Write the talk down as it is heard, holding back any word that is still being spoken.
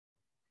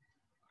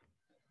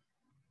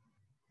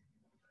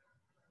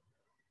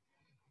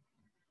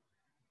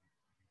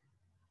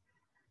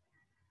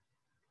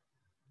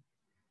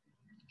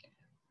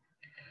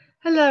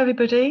Hello,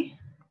 everybody.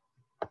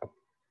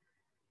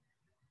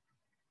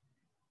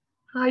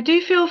 Hi, do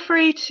feel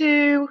free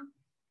to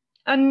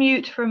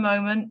unmute for a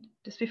moment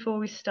just before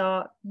we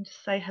start and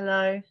just say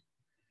hello.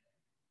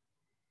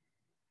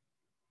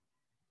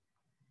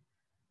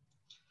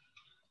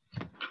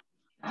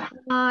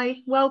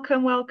 Hi,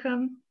 welcome,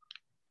 welcome.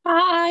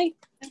 Hi.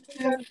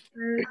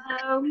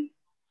 Hello.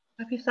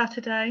 Happy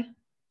Saturday.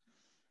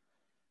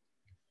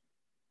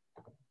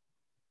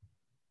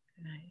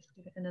 Okay, just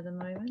give it another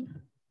moment.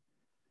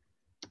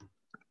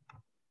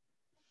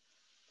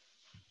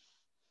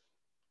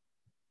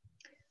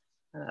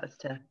 Oh, that was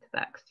to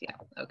Bex, yeah,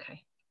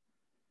 okay.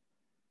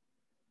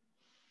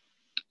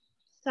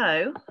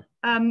 So,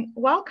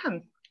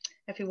 welcome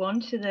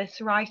everyone to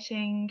this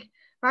Writing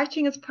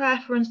as Prayer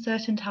for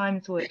Uncertain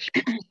Times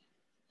workshop.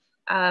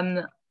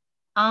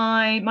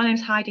 My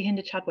name's Heidi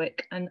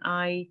Chadwick, and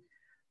I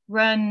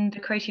run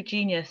the Creative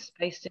Genius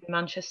based in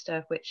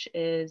Manchester, which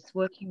is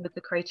working with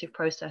the creative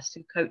process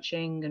through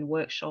coaching and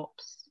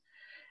workshops.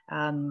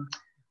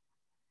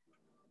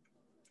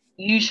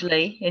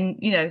 Usually in,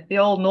 the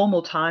old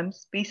normal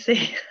times,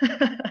 BC,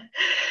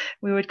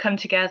 we would come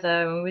together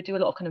and we would do a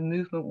lot of kind of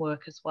movement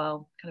work as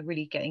well, kind of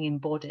really getting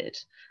embodied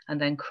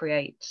and then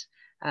create.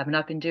 And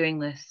I've been doing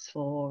this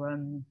for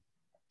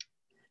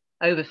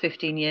over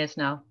 15 years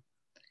now,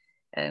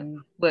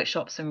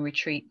 workshops and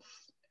retreats,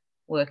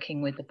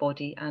 working with the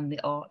body and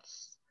the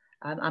arts.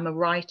 I'm a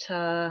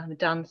writer, I'm a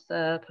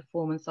dancer,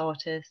 performance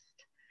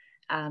artist,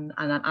 and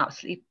I'm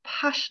absolutely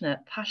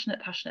passionate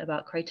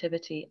about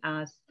creativity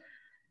as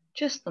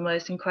just the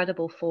most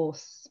incredible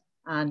force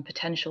and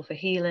potential for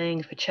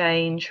healing, for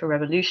change, for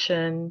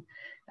revolution,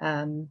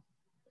 for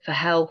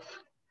health,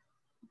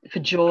 for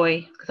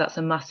joy, because that's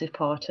a massive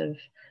part of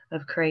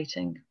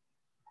creating.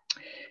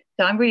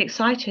 So I'm really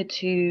excited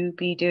to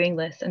be doing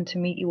this and to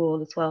meet you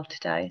all as well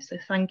today. So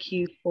thank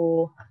you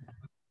for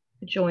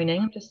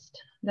joining. I'm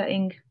just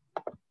letting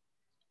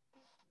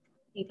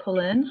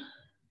people in.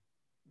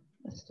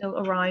 They're still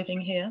arriving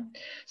here.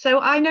 So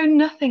I know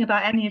nothing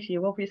about any of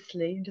you,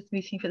 obviously. I'm just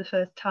meeting for the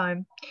first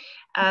time.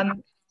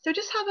 So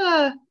just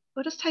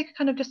we'll just take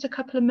kind of just a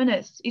couple of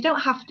minutes. You don't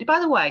have to, by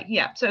the way,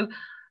 yeah. So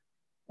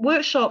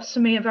workshops for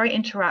me are very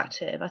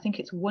interactive. I think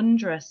it's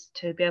wondrous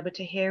to be able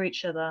to hear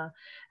each other,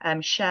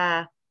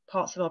 share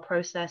parts of our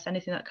process,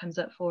 anything that comes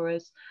up for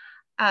us.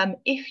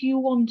 If you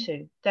want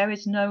to, there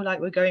is no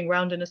like we're going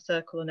round in a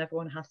circle and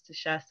everyone has to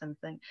share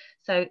something.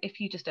 So if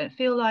you just don't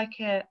feel like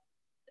it,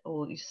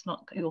 or it's just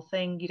not your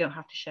thing, you don't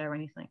have to share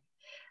anything.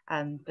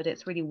 But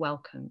it's really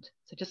welcomed.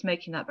 So just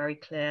making that very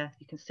clear.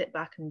 You can sit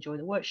back and enjoy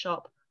the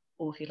workshop,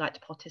 or if you'd like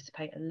to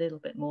participate a little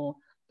bit more,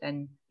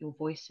 then your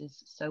voice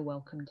is so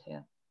welcomed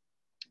here.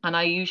 And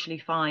I usually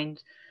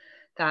find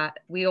that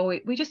we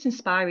just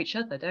inspire each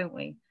other, don't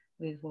we,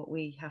 with what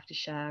we have to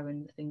share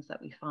and the things that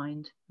we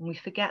find, and we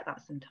forget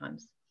that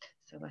sometimes.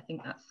 So I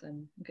think that's a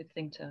good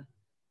thing to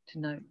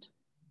note.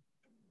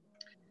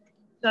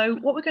 So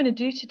what we're going to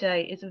do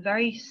today is a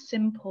very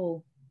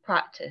simple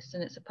practice,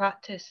 and it's a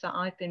practice that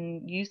I've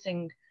been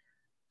using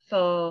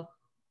for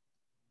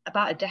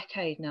about a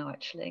decade now,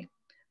 actually.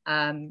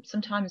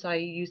 Sometimes I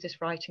use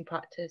this writing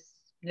practice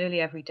nearly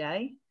every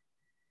day.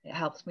 It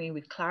helps me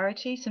with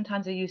clarity.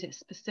 Sometimes I use it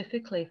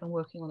specifically if I'm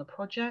working on a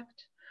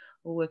project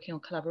or working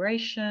on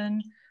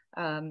collaboration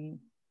and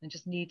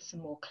just need some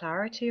more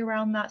clarity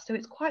around that. So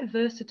it's quite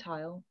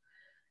versatile.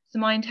 So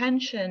my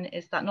intention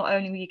is that not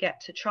only will you get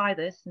to try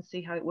this and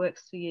see how it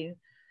works for you,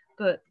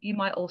 but you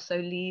might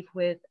also leave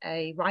with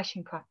a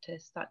writing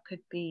practice that could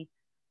be,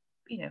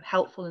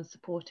 helpful and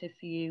supportive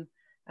for you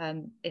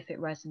if it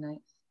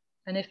resonates.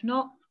 And if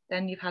not,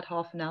 then you've had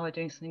half an hour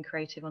doing something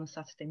creative on a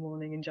Saturday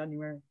morning in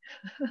January.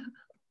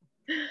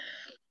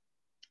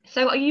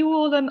 So are you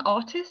all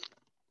artists?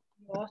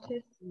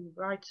 Artists and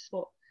writers?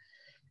 What?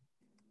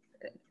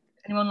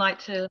 Anyone like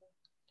to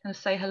kind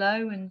of say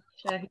hello and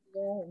share who you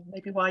are and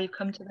maybe why you've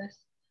come to this?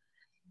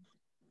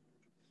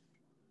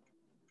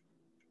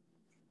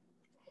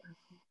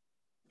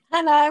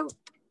 Hello.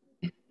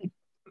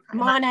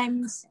 My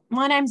name's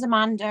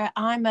Amanda.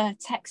 I'm a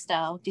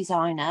textile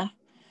designer.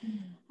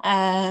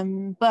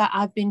 But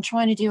I've been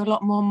trying to do a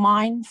lot more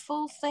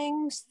mindful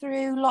things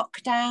through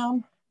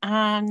lockdown,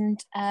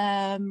 and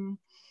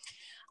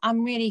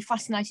I'm really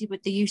fascinated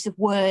with the use of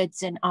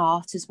words in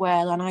art as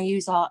well, and I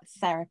use art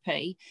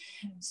therapy.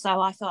 So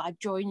I thought I'd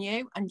join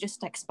you and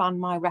just expand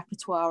my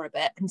repertoire a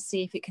bit and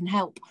see if it can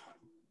help.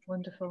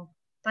 Wonderful.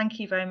 Thank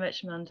you very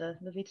much, Amanda.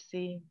 Lovely to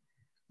see you.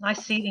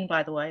 Nice ceiling,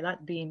 by the way, like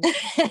the beams.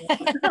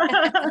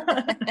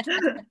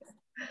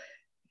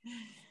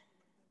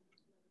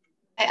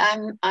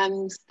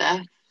 I'm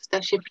Steph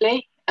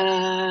Shipley.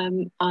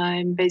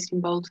 I'm based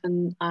in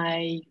Bolton.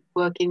 I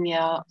work in the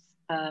arts,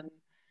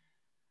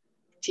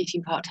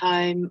 teaching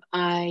part-time.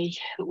 I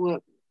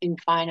work in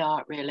fine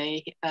art,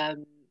 really,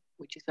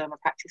 which is where my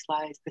practice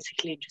lies,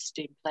 particularly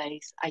interested in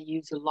plays. I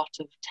use a lot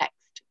of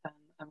text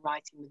and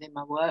writing within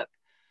my work.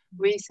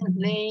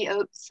 Recently,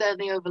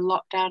 certainly over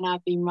lockdown,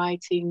 I've been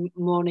writing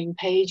morning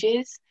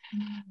pages,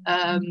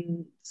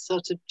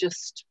 sort of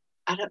just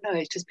I don't know,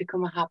 it's just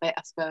become a habit,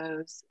 I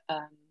suppose.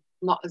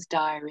 Not as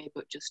diary,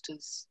 but just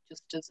as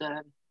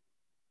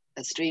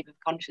a stream of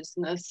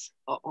consciousness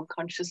or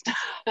unconsciousness.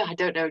 I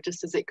don't know,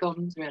 just as it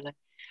comes, really.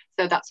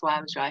 So that's why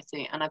I was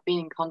writing. And I've been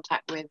in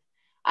contact with,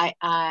 I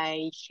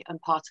am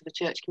part of a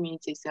church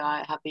community, so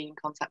I have been in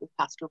contact with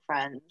pastoral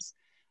friends,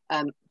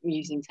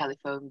 using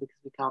telephone because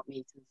we can't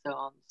meet and so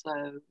on.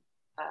 So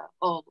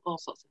all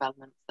sorts of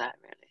elements there,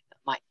 really, that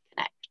might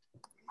connect.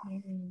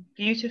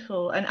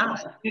 Beautiful. And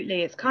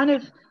absolutely, it's kind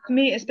of, for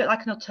me, it's a bit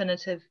like an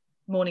alternative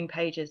morning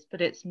pages, but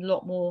it's a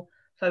lot more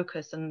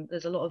focused, and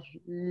there's a lot of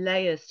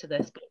layers to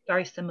this, but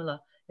very similar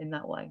in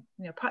that way.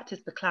 You know,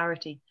 practice the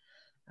clarity,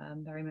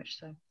 very much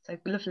so. So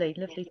lovely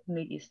to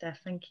meet you, Steph.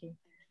 Thank you.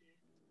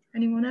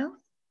 Anyone else?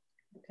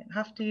 You don't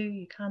have to,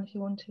 you can if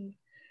you want to.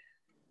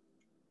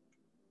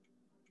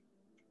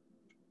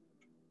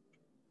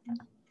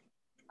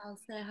 I'll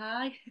say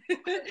hi.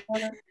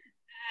 Hi.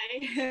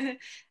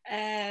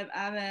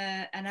 I'm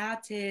an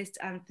artist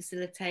and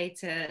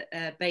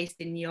facilitator based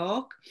in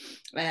York.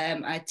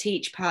 I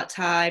teach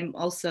part-time,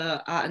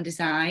 also art and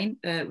design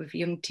with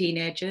young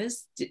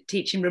teenagers,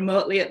 teaching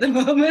remotely at the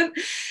moment.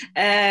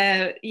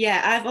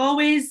 Yeah, I've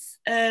always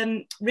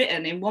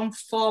written in one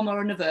form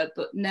or another,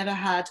 but never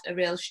had a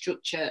real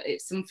structure.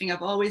 It's something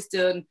I've always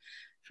done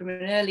from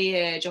an early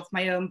age off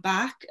my own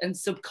back and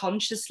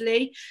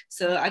subconsciously.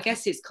 So I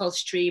guess it's called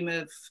stream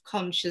of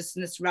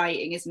consciousness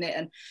writing, isn't it?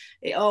 And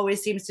it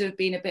always seems to have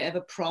been a bit of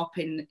a prop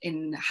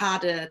in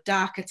harder,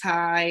 darker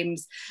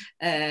times.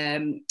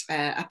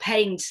 I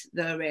paint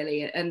though,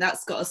 really, and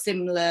that's got a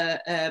similar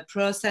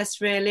process,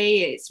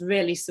 really. It's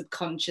really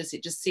subconscious.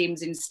 It just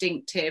seems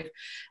instinctive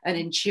and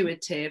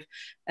intuitive.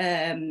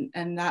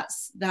 And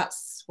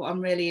that's what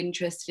I'm really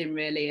interested in,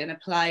 really, and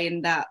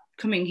applying that,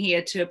 coming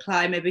here to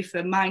apply maybe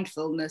for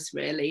mindfulness,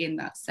 really, in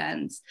that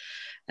sense,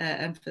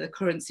 and for the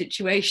current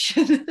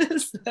situation.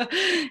 So,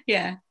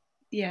 yeah,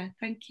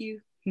 thank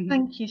you.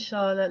 Thank you,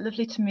 Charlotte.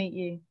 Lovely to meet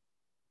you.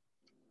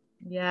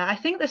 Yeah, I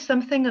think there's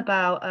something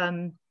about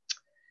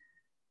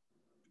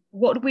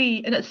what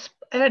we, and it's,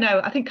 I don't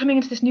know, I think coming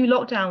into this new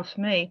lockdown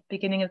for me,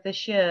 beginning of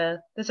this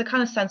year, there's a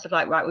kind of sense of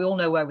like, right, we all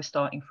know where we're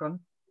starting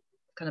from,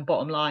 kind of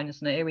bottom line,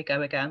 isn't it? Here we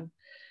go again.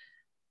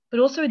 But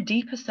also a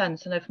deeper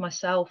sense, I know for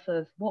myself,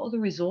 of what are the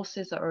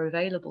resources that are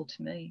available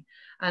to me.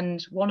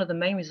 And one of the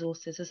main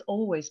resources has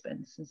always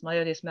been, since my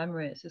earliest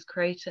memories, is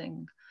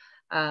creating.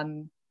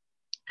 And,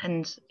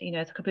 you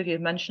know, a couple of you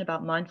have mentioned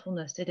about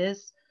mindfulness. It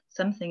is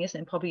something, isn't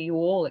it? Probably you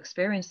all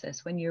experience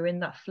this when you're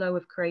in that flow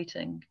of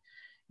creating.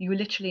 You're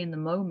literally in the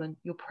moment,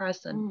 you're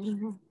present.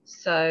 Mm-hmm.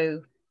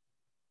 So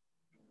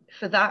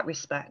for that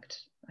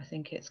respect, I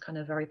think it's kind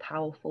of very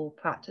powerful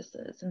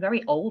practices and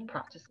very old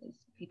practices.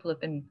 People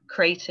have been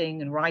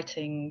creating and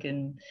writing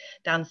and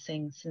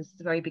dancing since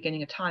the very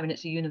beginning of time, and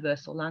it's a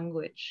universal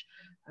language.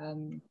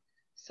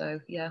 So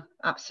yeah,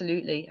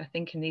 absolutely. I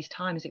think in these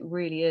times, it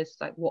really is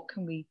like, what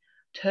can we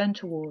turn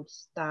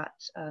towards that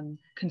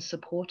can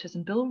support us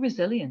and build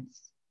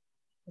resilience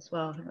as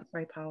well? I think that's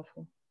very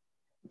powerful.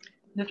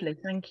 Lovely,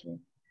 thank you.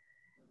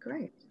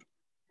 Great.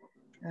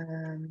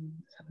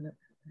 Let's have a look.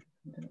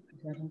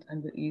 I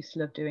used to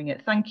love doing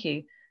it. Thank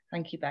you,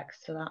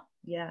 Bex, for that.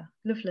 Yeah,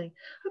 lovely.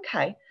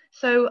 Okay,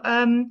 so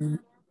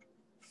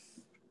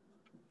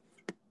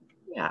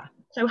yeah,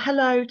 so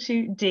hello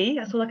to Dee.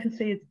 That's all I can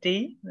see is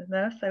Dee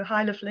there. So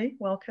hi, lovely,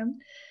 welcome,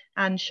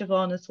 and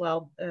Siobhan as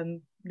well.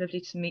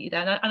 Lovely to meet you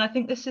there. And I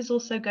think this is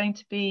also going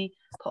to be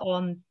put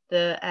on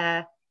the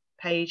Air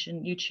page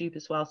and YouTube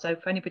as well. So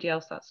for anybody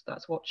else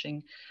that's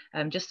watching,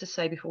 just to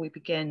say before we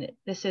begin,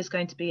 this is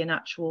going to be an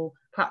actual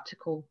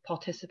practical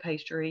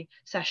participatory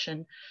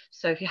session.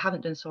 So if you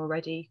haven't done so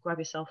already, grab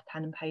yourself a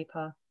pen and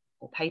paper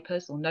or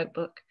papers or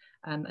notebook,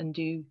 and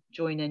do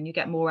join in. You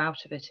get more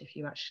out of it if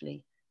you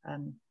actually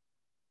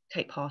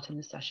take part in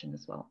the session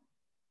as well.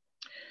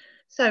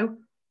 So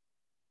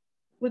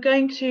we're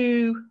going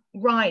to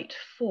write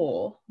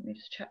for, let me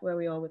just check where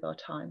we are with our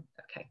time.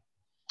 Okay.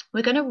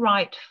 We're going to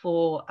write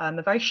for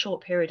a very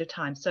short period of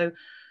time. So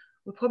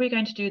we're probably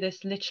going to do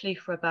this literally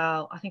for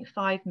about, I think,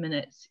 5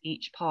 minutes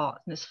each part.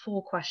 And there's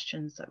 4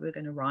 questions that we're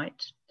going to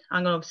write.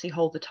 I'm going to obviously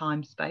hold the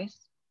time space.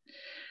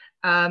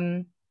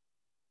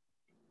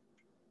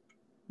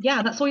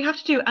 Yeah, that's all you have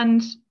to do.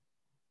 And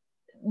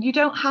you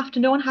don't have to,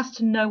 no one has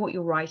to know what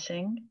you're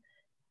writing.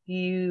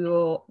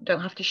 You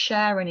don't have to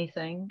share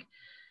anything.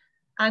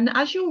 And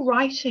as you're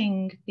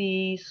writing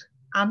these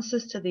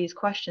answers to these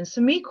questions,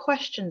 for me,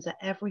 questions are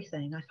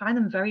everything. I find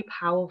them very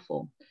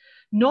powerful,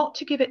 not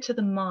to give it to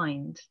the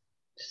mind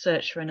to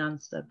search for an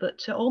answer, but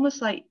to almost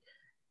like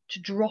to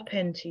drop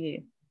into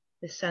you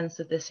this sense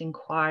of this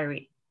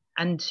inquiry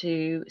and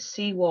to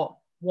see what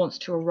wants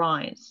to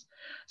arise.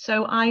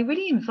 So I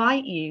really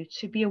invite you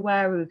to be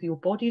aware of your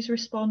body's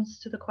response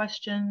to the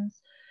questions,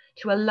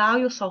 to allow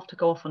yourself to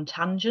go off on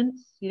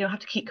tangents. You don't have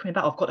to keep coming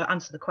back, oh, I've got to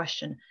answer the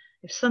question.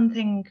 If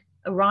something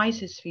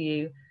arises for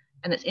you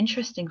and it's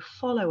interesting,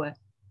 follow it.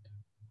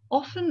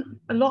 often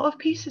a lot of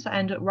pieces I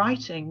end up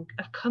writing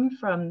have come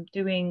from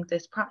doing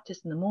this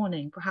practice in the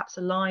morning, perhaps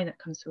a line that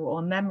comes through or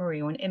a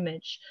memory or an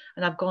image,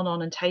 and I've gone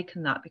on and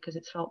taken that because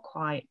it's felt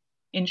quite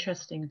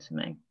interesting to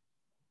me.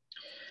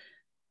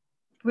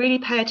 Really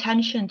pay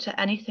attention to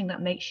anything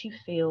that makes you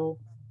feel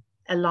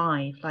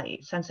alive,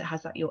 like sense it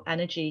has that your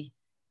energy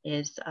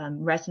is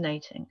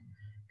resonating.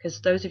 Because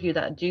those of you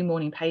that do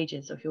morning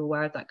pages, if you're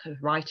aware of that kind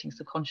of writing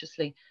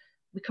subconsciously,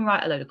 we can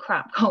write a load of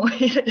crap, can't we?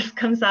 It just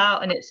comes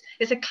out and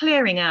it's a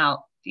clearing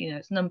out, you know,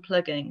 it's an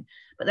unplugging.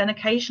 But then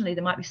occasionally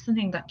there might be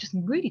something that just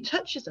really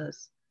touches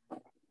us.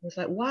 It's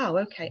like, wow,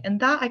 okay. And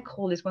that I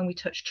call is when we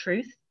touch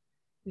truth.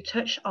 We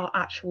touch our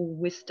actual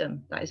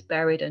wisdom that is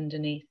buried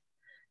underneath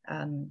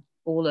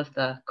all of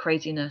the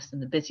craziness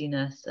and the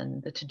busyness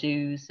and the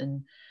to-dos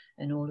and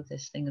all of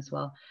this thing as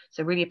well.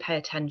 So really pay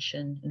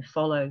attention and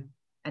follow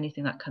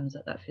anything that comes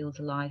up that feels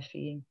alive for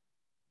you.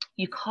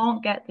 You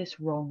can't get this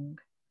wrong.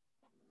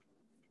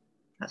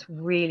 That's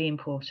really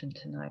important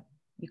to know.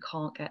 You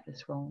can't get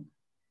this wrong.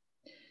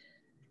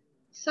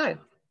 So,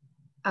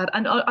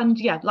 and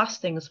yeah,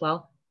 last thing as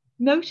well,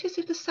 notice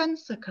if the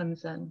censor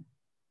comes in.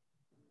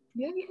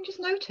 Yeah, you can just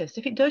notice.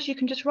 If it does, you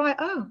can just write,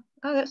 oh,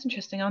 that's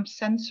interesting. I'm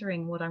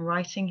censoring what I'm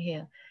writing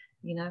here,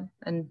 you know,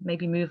 and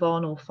maybe move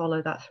on or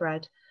follow that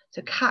thread.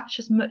 So catch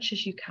as much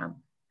as you can.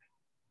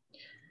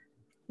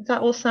 Does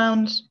that all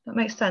sound, that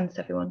makes sense,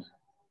 everyone?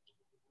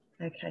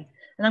 Okay.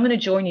 And I'm going to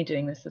join you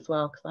doing this as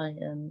well, because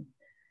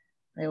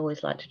I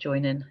always like to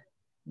join in.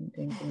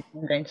 I'm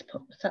going to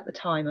set the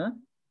timer.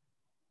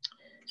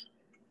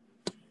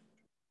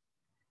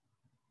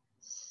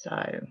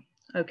 So,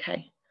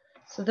 okay.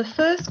 So the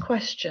first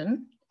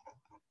question,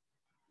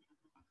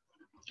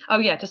 oh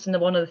yeah, just in the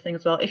one other thing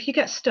as well. If you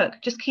get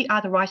stuck, just keep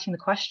either writing the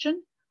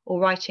question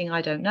or writing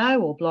I don't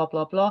know or blah,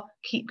 blah, blah.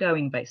 Keep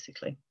going,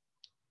 basically.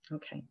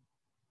 Okay.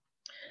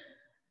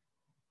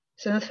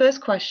 So the first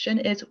question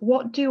is,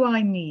 what do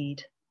I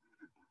need?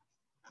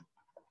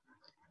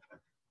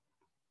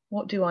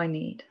 What do I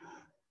need?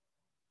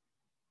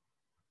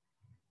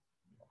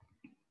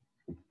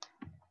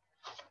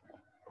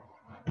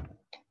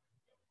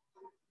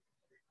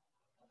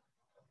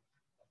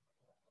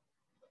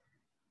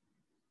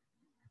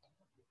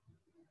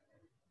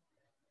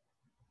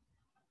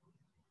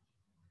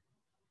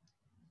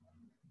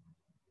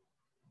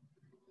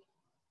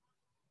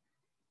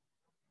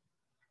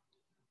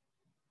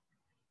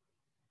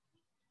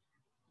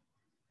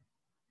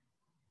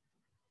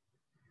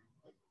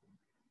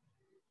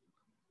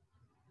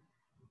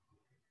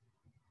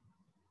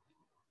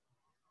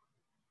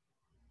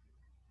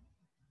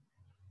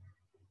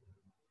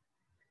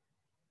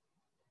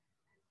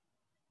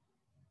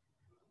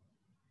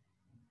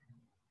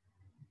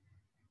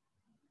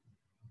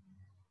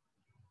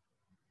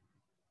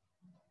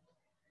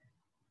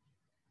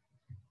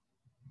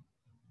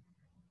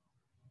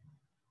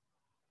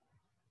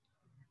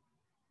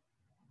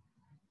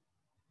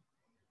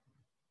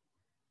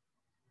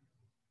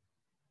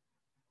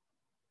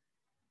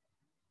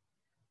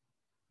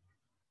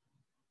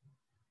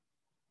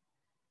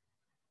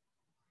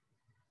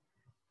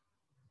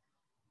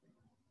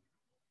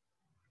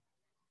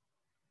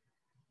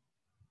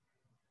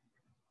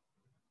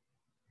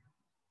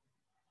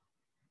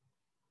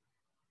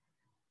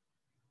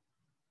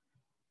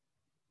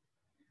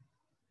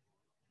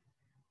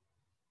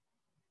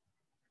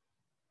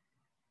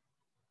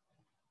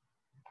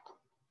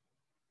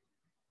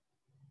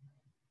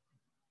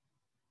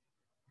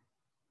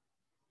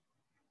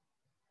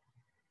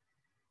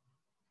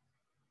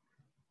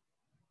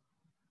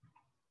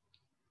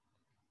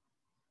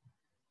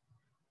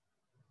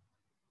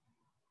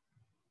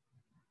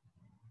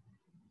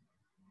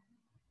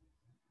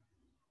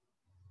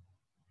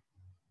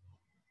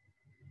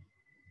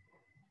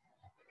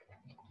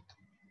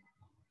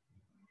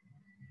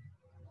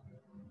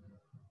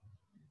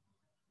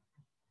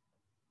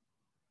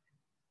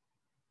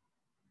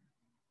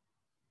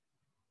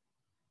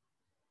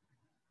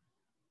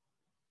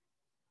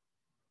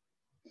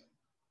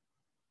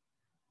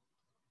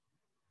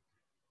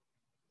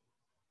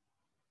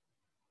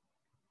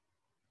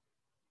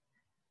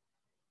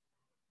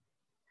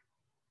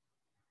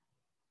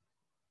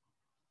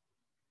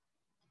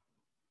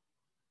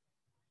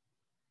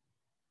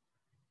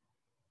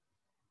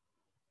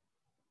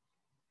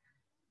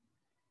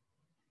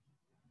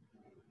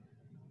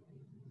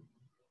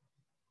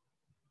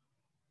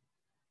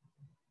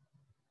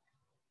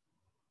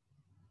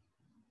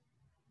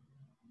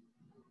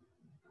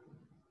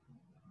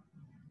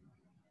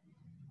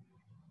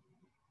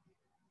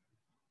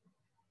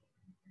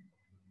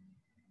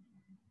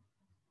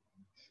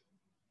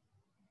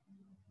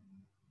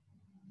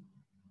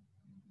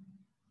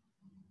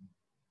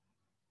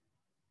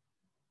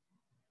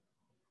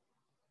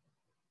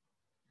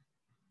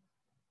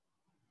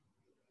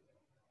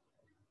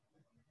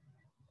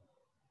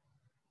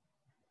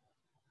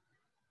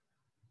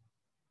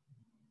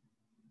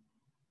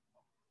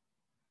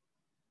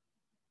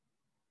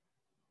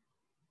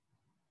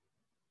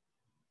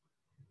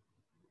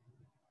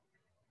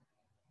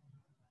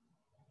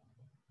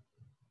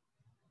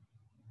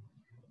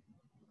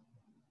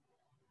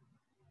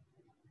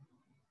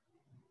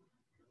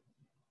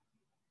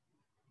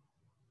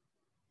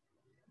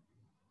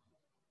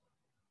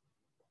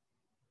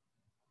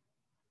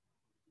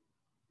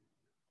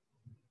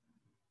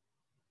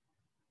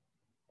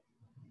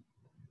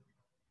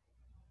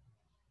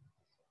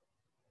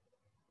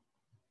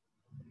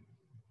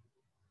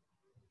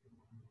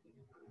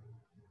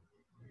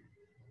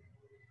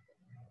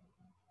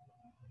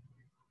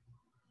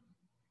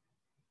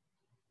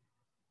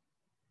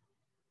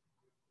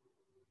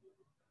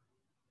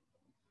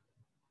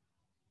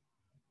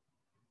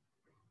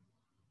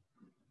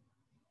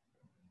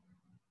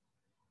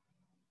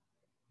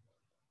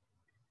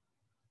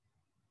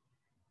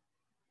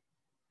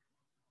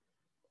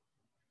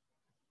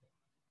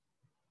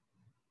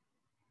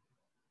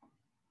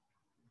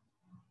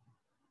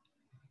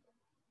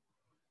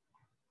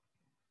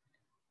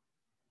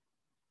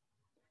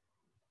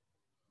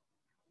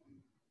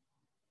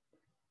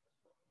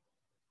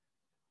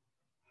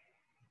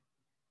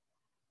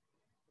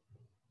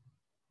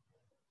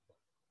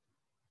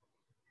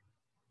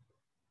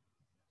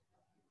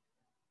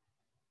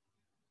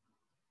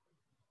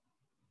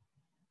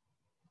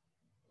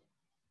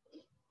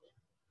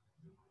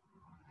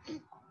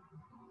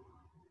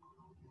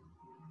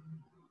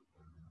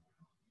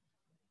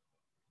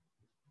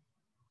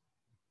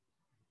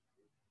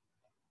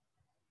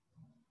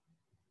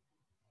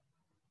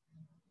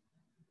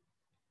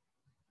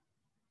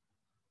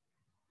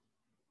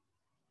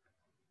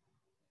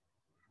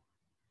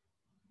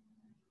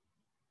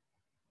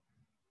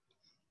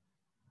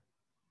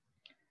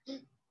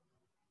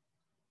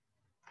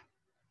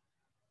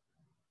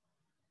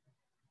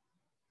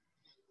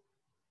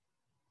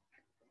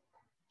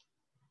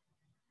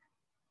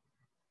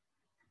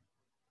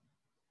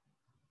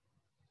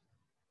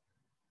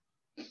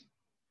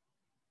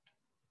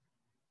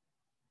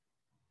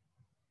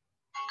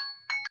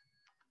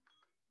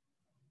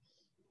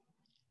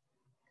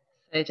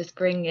 So just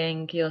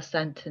bringing your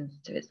sentence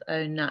to its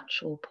own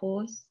natural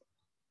pause.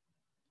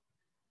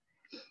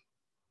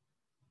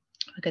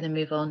 We're going to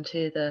move on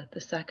to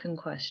the second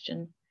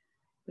question,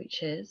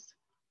 which is,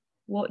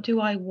 what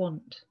do I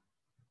want?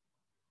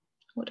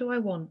 What do I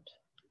want?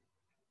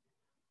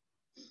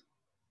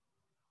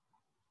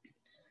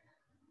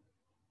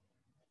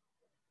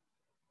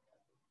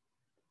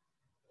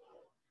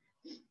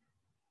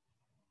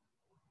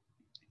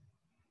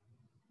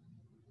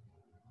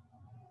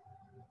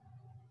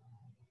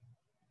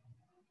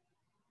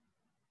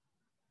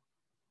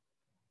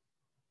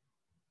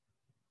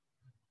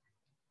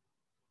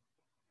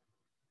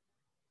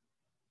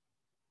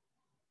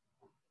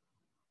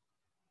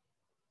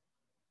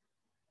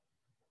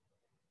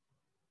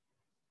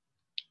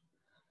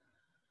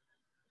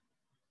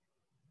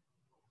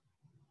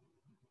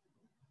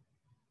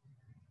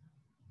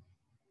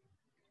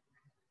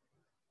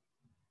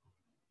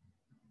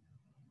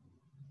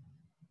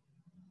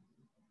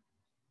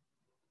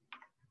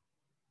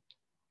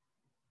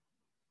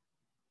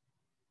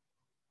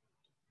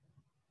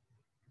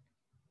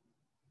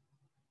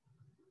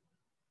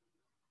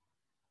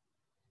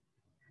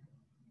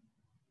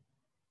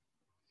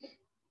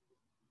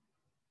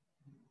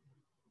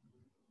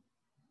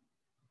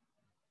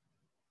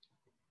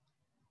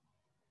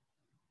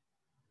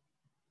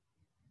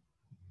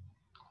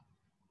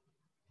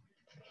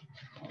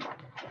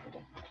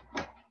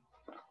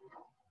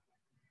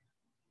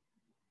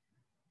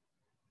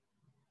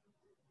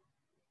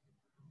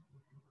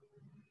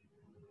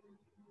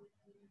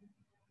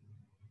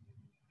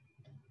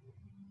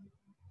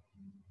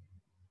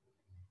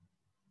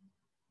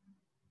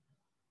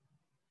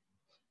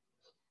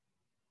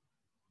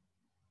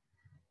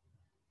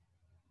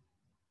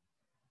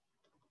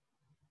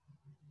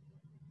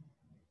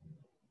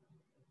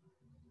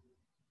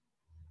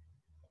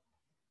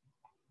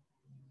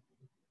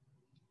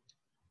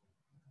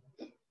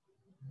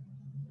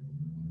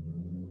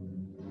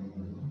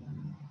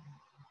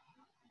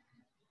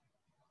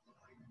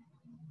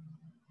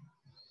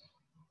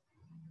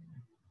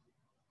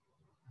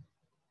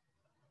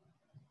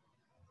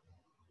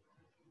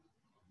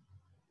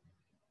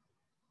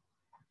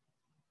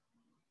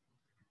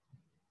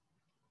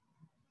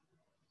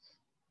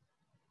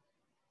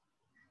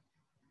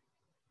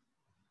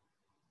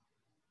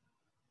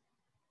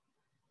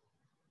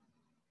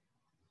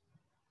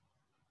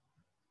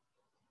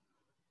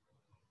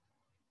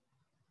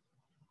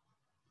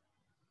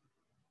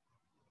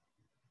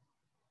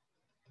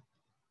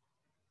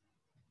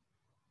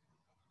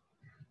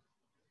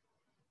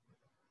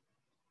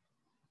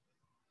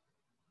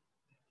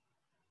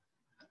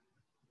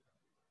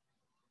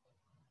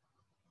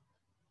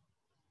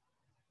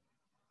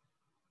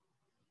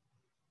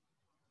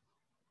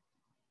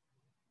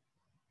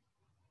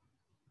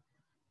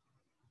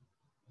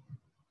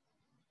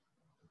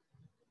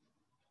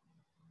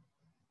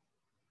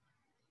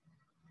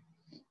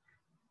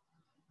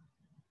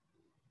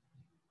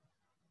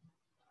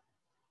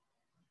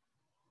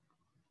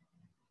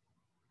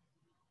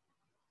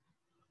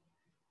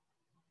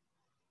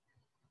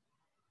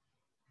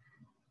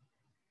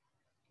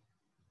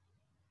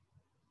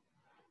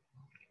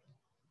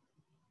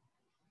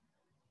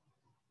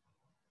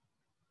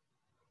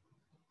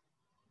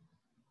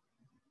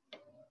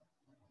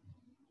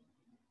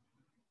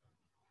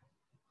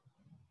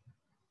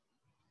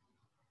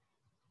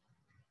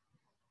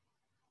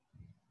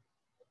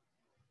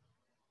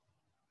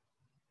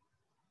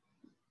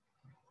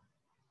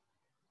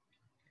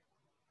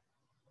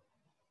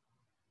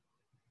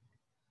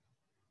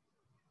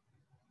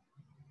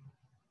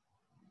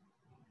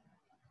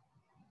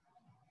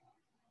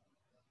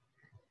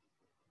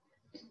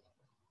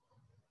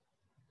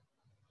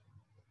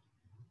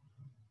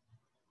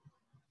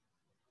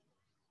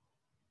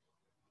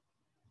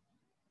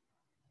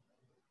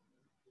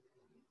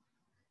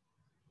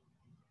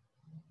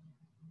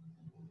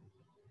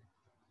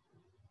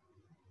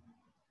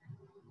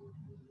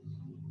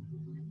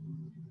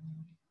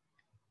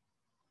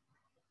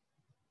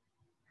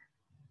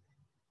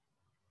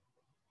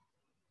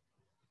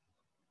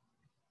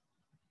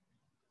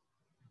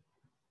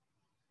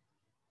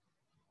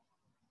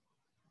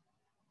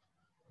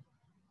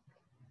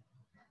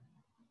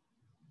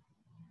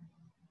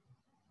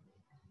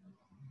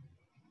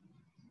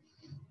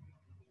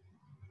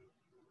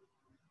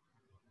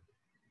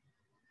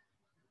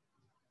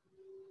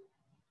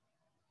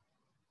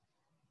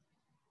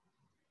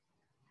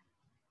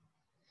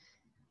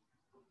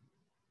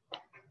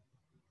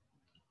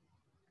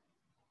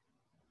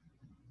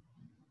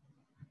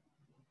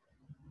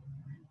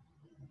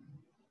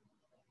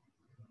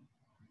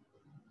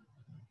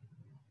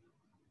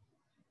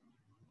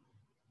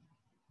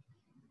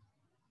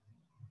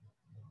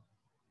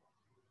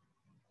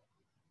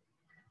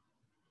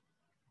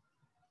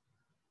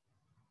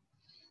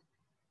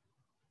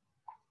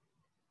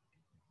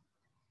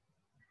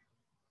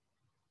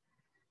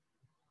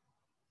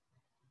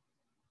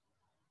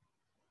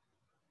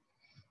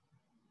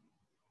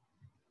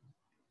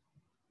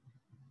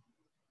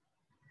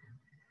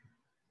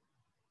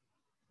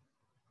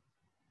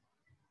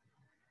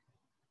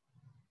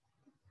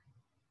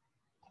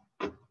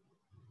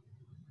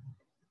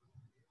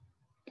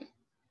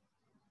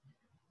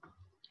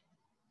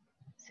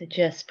 So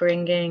just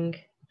bringing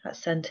that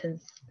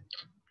sentence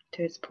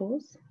to its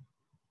pause.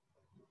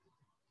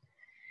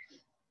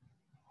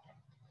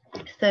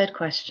 Third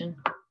question.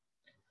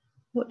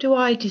 What do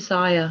I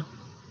desire?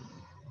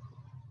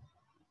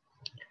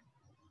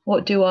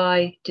 What do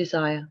I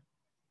desire?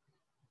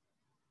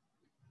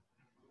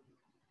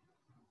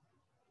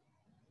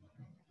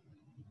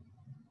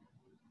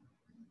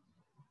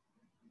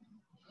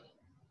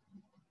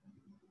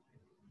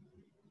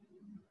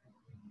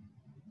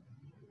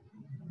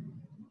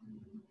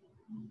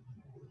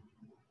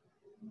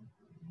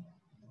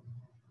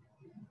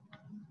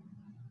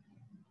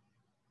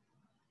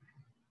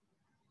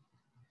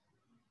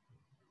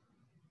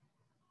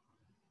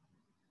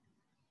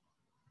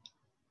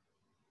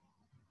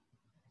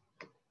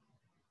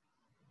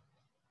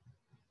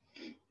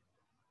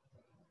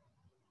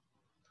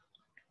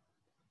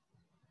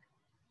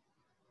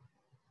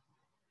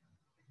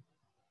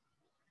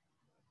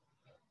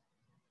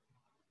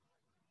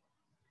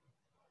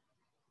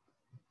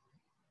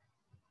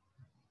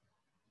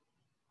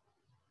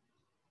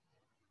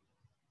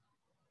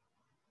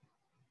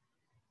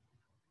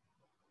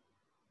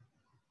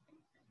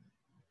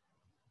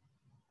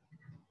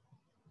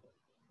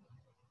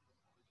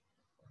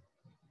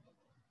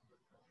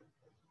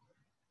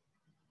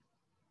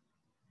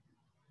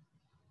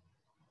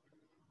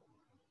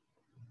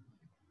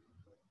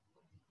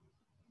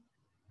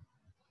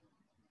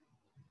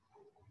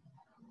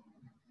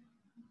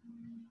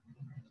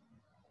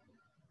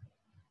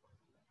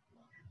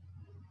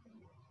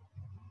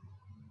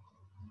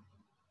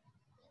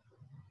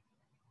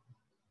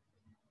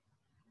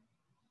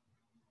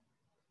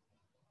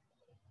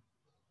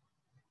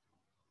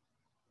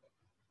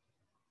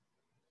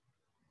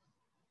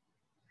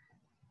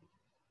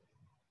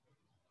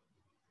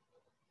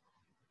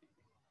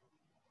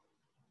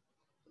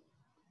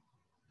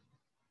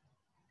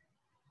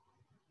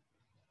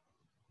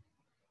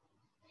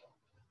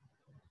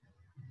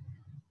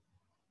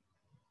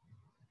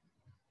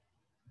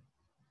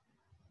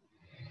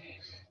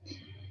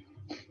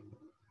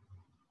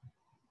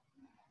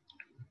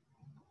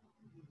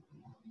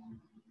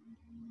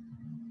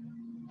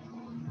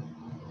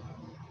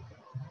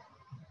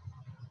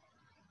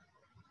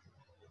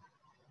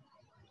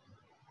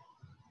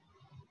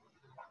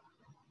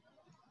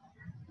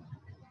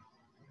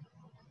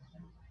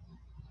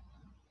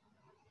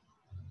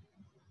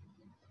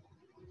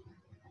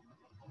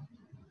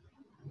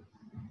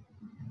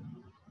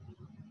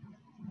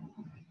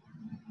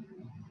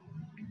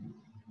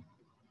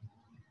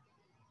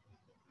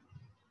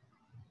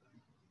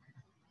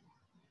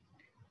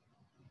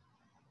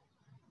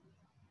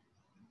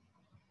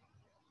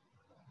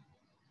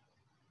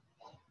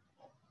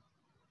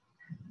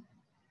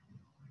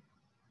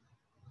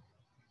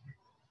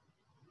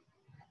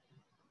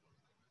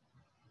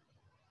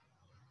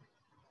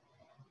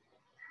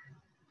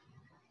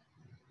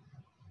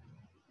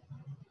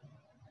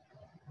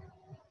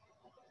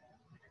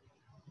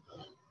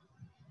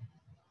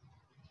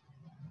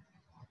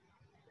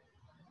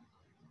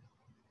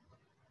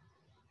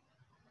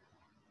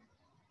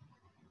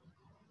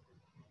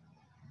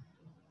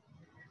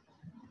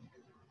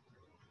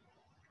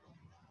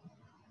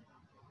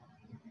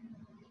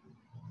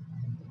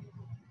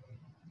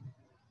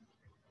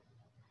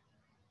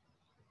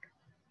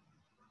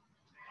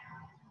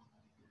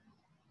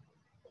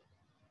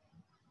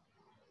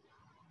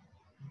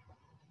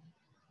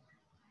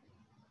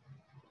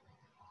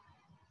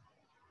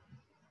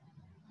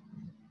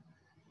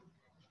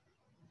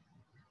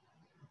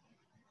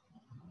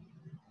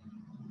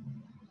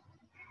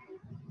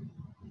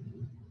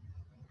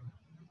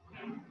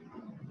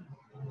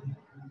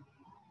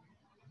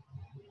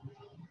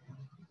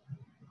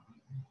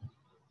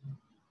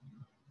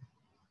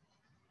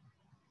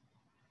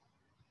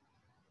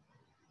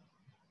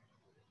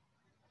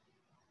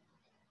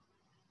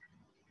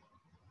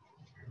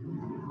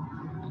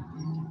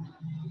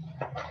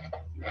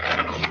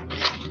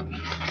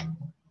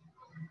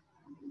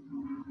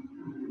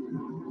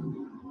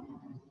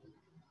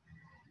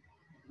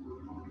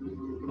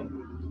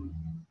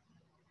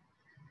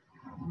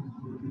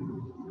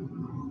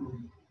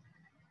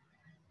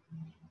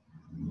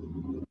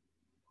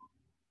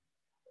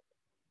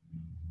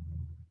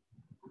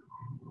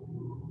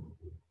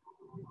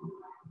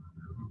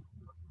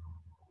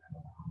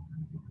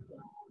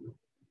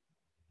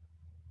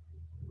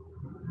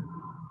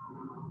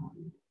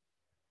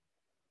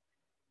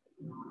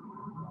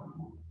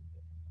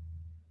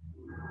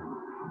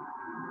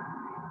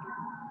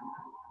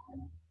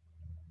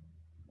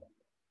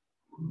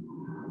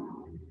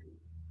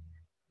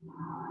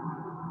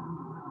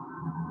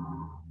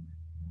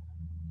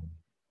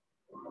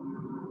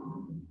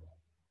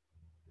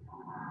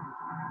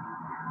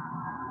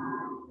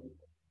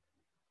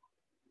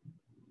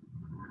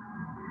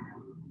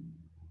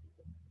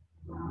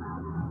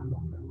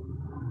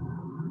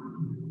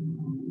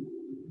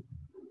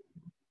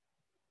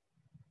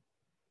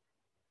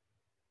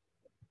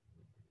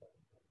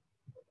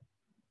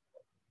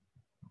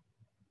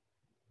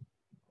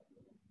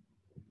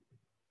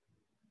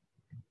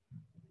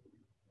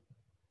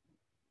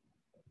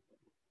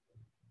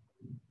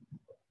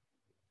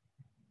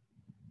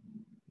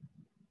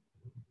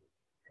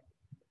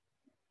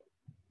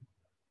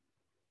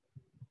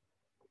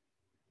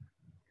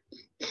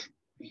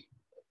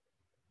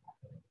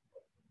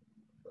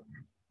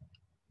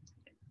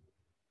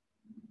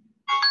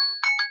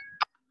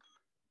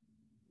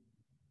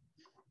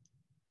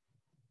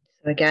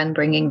 again,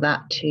 bringing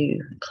that to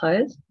a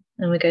close.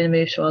 And we're going to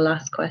move to our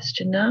last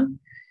question now,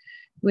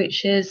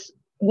 which is,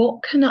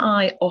 what can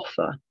I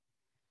offer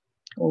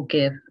or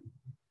give?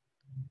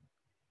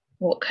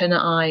 What can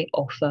I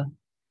offer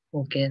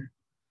or give?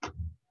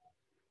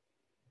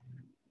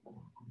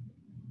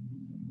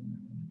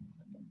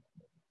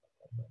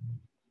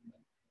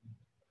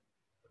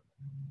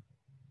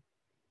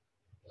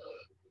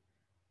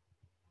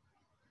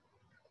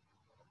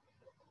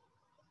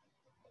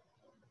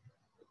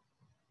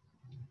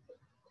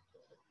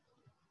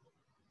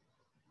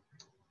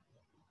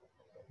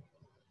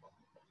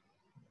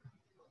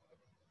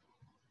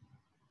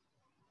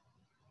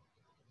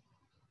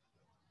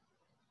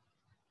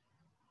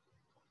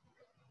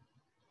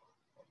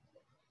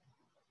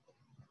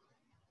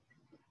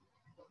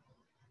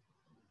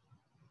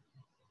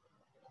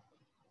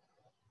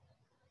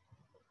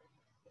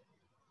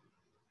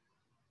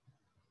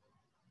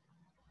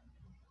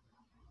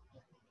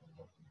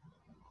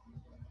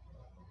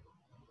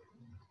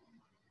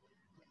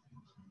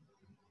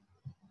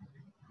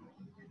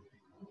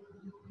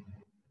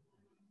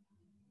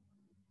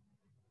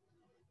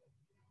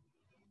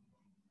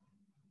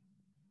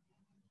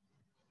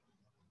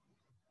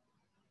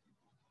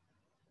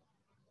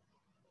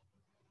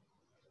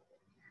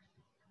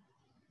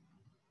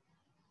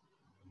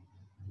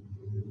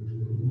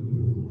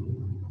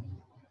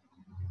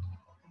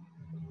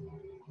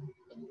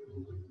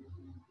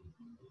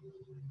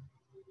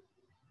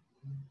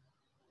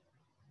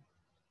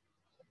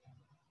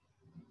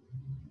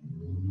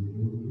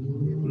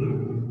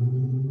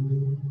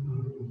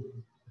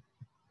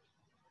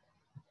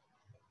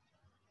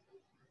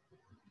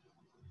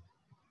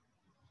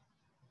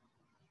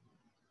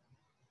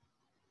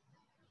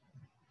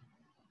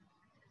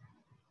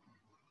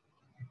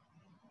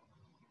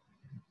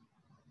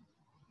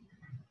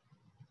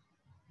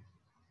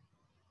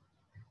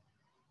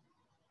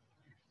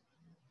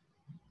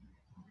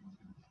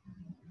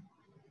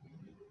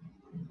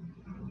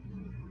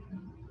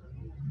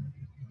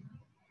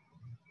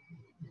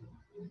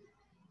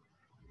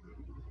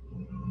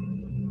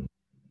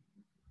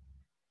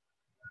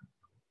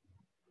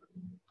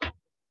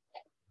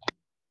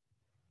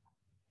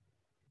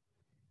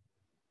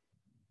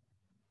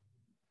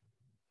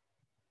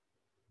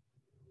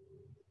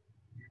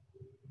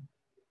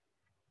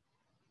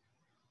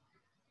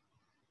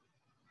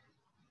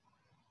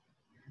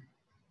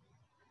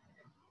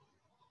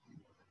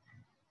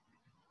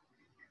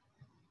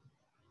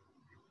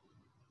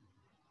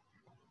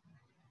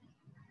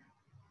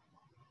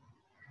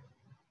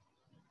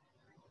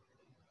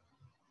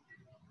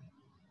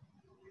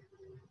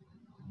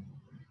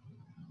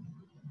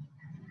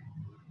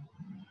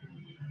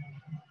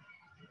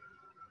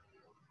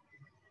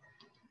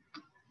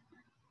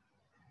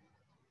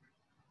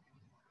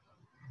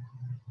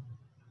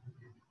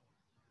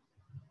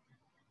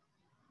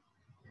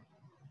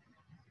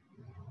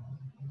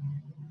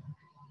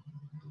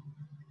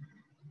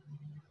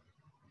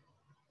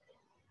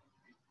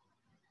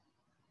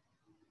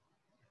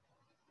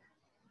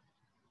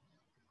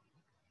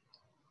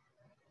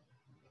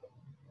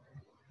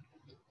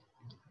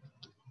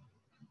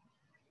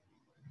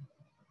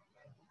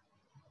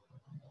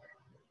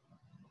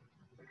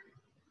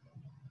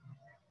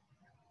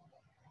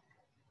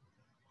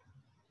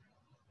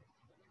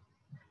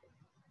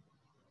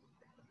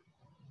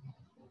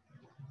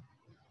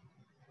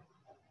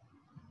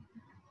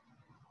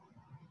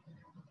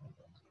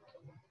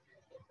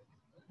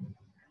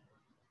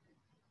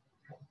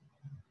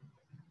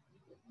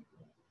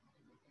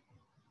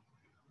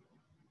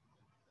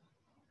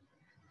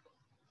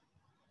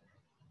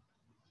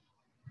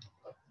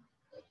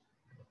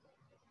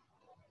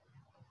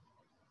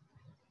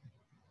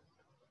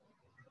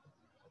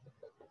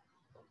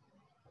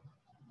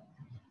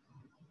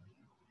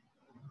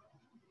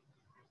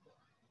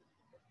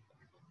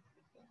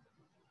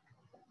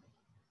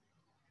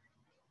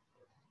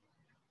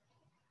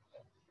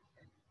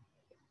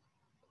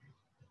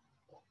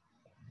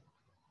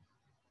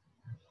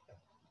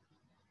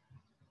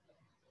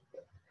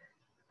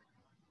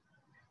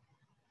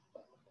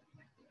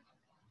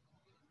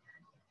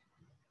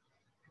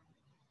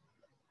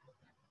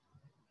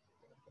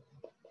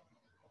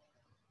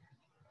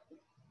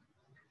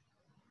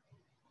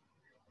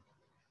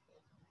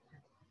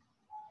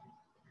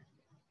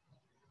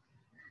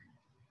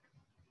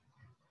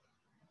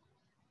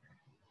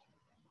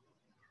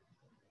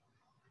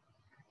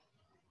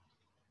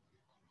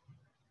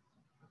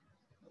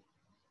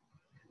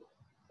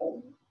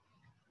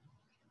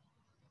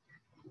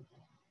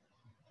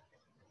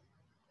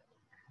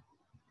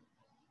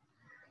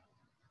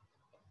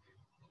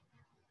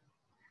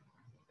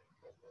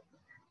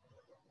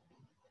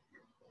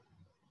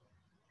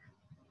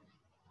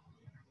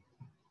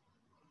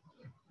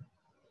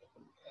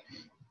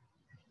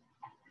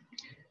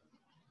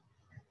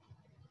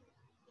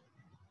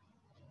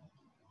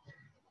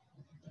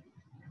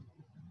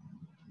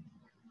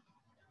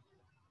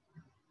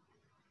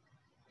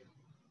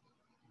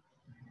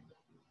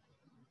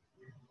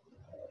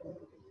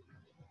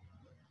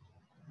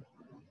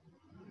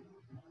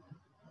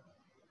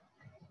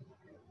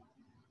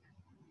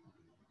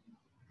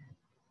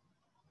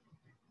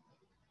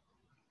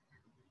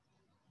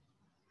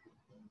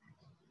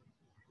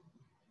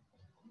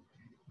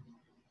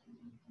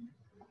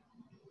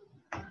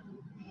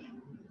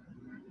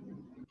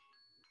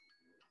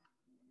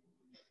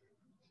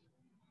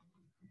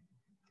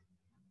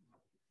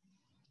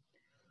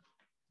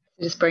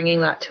 Just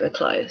bringing that to a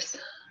close.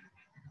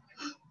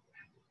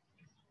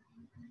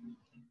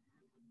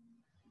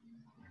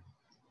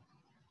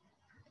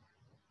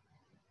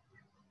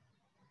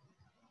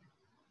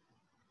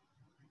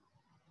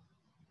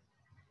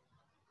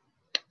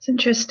 It's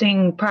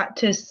interesting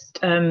practice,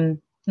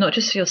 not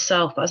just for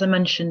yourself, but as I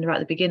mentioned right at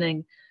the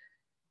beginning,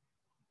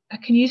 I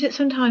can use it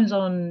sometimes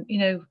on, you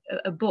know,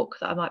 a book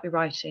that I might be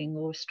writing,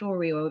 or a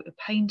story, or a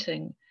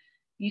painting.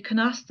 You can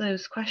ask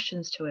those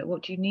questions to it.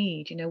 What do you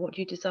need? You know, what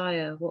do you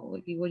desire?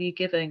 What are you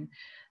giving?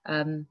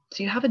 So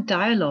you have a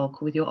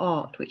dialogue with your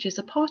art, which is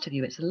a part of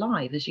you. It's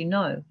alive, as you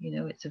know. You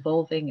know, it's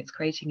evolving, it's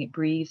creating, it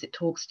breathes, it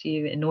talks to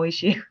you, it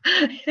annoys you.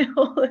 You know,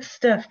 all the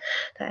stuff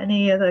that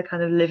any other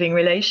kind of living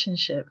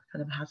relationship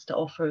kind of has to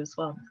offer as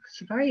well.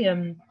 It's very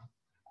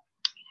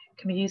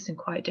can be used in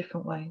quite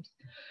different ways.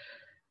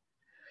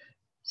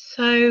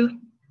 So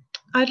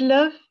I'd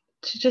love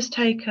to just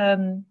take,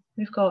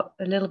 we've got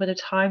a little bit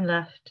of time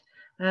left.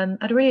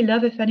 I'd really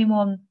love if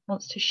anyone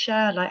wants to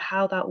share like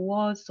how that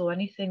was, or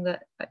anything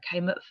that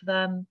came up for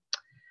them,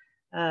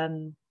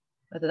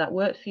 whether that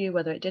worked for you,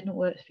 whether it didn't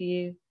work for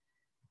you.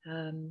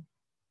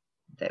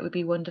 That would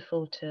be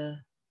wonderful to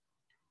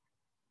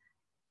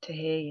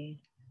hear you.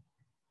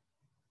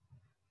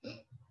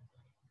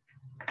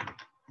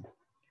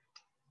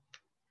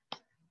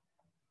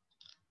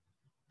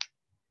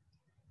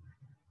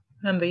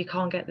 Remember, you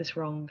can't get this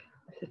wrong,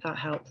 if that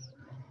helps.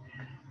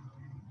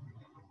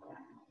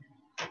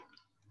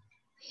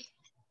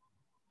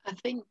 I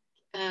think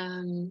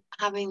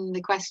having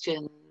the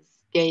questions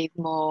gave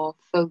more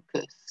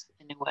focus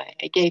in a way.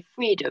 It gave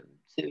freedom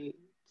to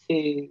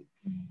you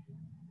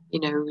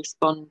know,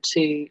 respond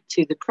to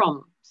the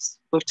prompts,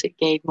 but it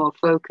gave more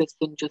focus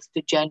than just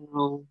a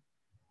general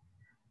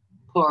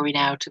pouring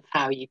out of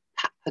how you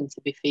happen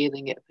to be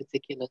feeling at a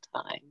particular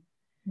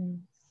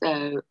time.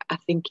 So I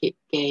think it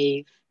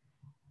gave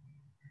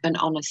an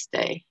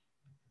honesty,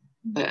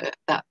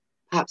 that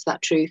perhaps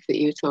that truth that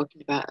you were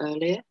talking about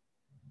earlier,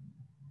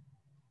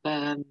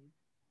 the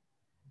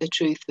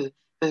truth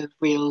of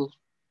real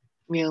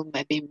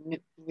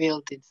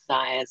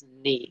desires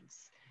and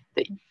needs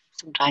that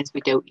sometimes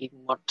we don't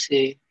even want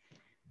to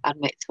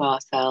admit to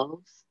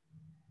ourselves.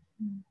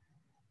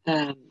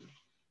 And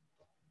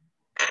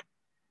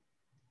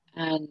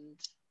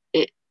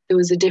there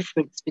was a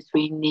difference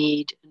between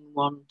need and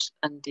want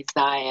and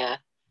desire,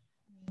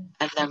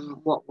 and then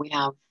what we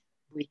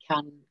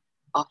can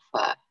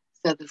offer.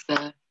 So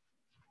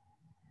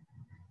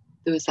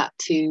there was that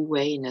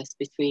two-wayness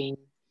between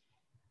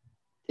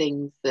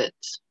things that,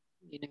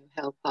 you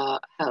know,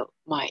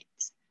 might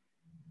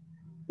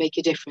make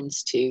a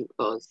difference to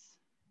us,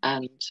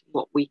 and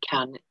what we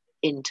can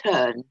in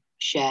turn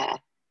share.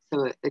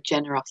 So a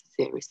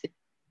generosity, a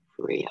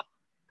reciprocity,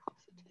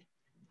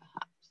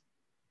 perhaps.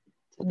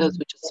 So those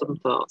were just some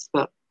thoughts,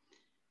 but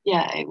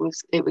yeah, it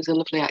was a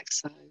lovely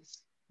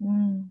exercise,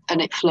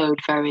 and it flowed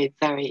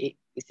it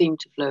seemed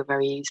to flow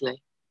very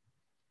easily.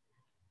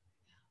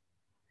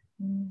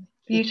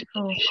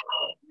 Beautiful.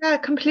 Yeah,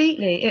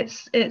 completely.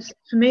 It's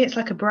for me, it's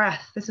like a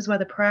breath. This is where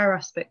the prayer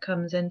aspect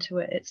comes into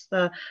it. It's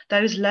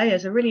those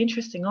layers are really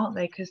interesting, aren't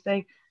they? Because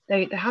they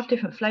have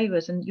different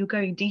flavors, and you're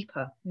going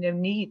deeper. You know,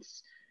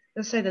 needs.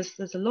 Let's say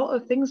there's a lot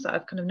of things that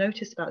I've kind of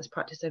noticed about this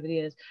practice over the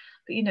years.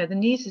 But you know, the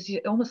needs is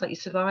almost like your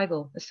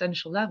survival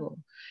essential level.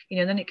 You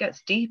know, and then it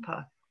gets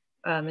deeper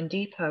and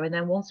deeper, and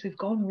then once we've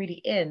gone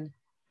really in,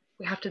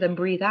 we have to then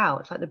breathe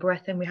out. It's like the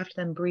breath in, we have to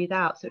then breathe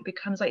out. So it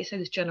becomes, like you say,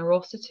 this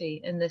generosity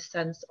in this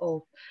sense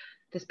of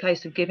this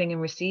place of giving and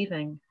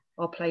receiving,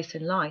 our place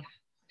in life.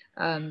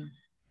 You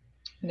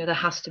know, there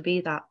has to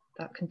be that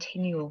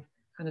continual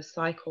kind of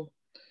cycle.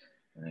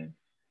 So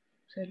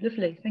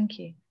lovely, thank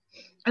you.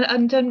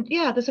 And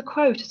yeah, there's a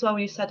quote as well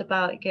when you said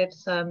about it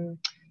gives, you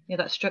know,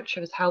 that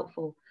structure is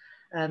helpful.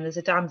 There's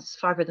a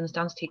five rhythms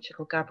dance teacher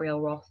called Gabrielle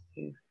Roth,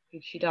 who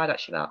she died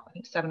actually about, I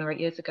think, 7 or 8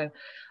 years ago.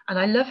 And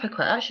I love her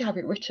quote. I actually have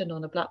it written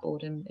on a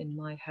blackboard in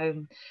my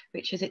home,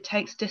 which is, it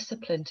takes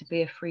discipline to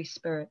be a free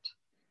spirit.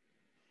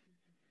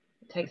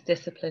 It takes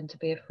discipline to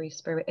be a free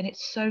spirit. And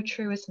it's so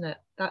true, isn't it?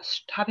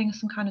 That's having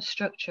some kind of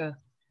structure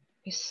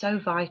is so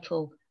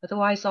vital.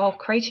 Otherwise, our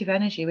creative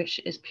energy, which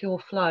is pure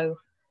flow,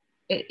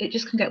 it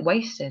just can get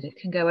wasted. It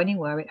can go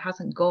anywhere. It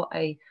hasn't got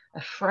a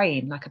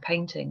frame like a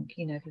painting.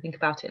 You know, if you think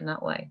about it in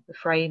that way, the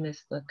frame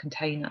is the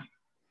container.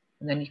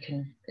 And then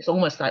it's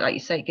almost like you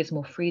say, it gives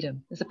more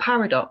freedom. There's a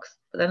paradox,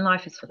 but then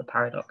life is full of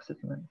paradox,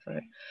 isn't it? So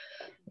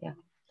yeah,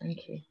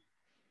 thank you.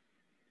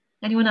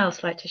 Anyone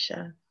else like to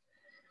share?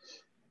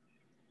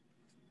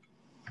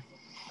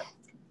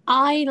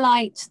 I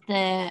liked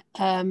the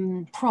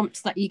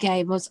prompts that you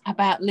gave us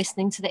about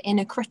listening to the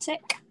inner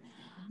critic.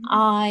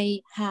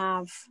 I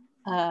have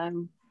a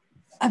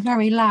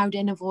very loud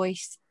inner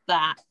voice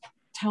that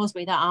tells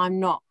me that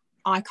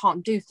I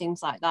can't do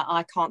things like that.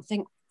 I can't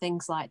think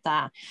things like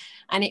that.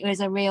 And it was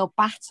a real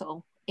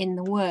battle in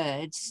the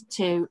words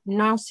to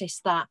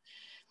notice that,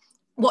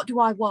 what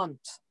do I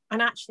want?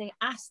 And actually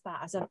ask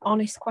that as an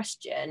honest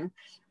question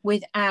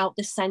without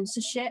the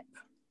censorship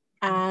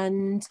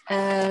And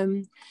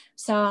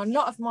so a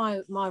lot of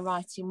my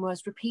writing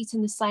was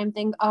repeating the same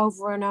thing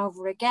over and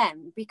over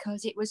again,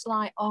 because it was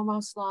like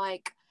almost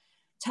like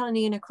telling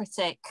the inner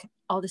critic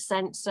or the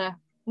censor,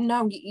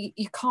 no,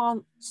 you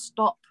can't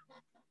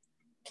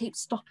keep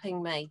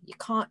stopping me. You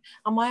can't.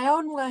 I'm my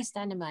own worst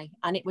enemy.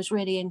 And it was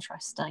really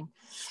interesting.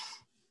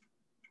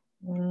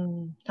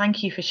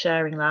 Thank you for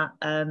sharing that.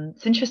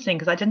 It's interesting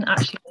because I didn't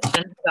actually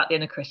mention about the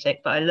inner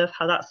critic, but I love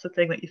how that's the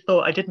thing that you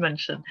thought I did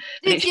mention.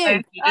 Did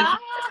you?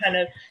 Kind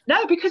of,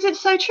 no, because it's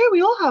so true.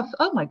 We all have,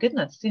 oh my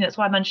goodness, it's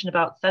why I mentioned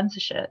about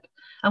censorship,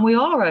 and we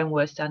are our own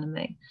worst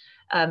enemy.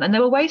 And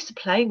there were ways to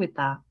play with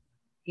that,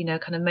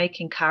 kind of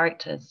making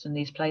characters in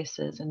these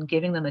places and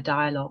giving them a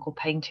dialogue or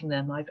painting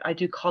them. I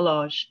do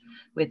collage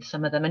with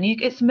some of them, and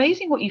it's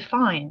amazing what you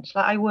find.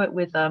 Like I work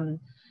with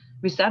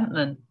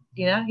resentment.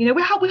 We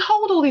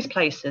hold all these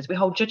places. We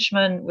hold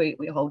judgment, we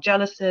hold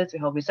jealousies, we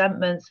hold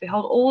resentments, we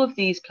hold all of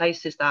these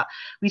places that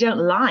we don't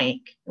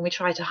like and we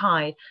try to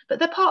hide, but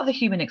they're part of the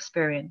human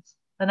experience.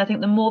 And I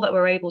think the more that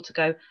we're able to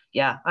go,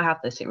 yeah, I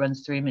have this, it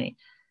runs through me,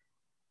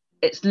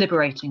 it's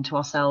liberating to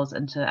ourselves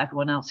and to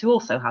everyone else who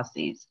also has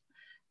these.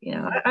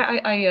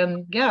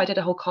 I did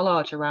a whole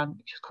collage around,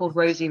 which was called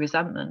Rosie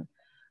Resentment.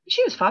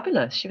 She was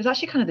fabulous. She was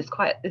actually kind of this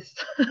quite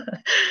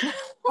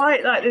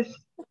like this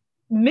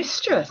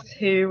mistress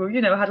who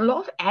had a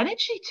lot of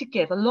energy to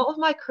give. A lot of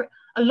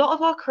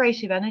our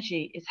creative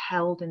energy is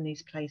held in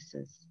these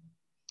places,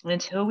 and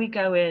until we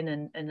go in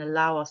and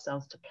allow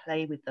ourselves to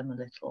play with them a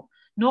little,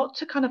 not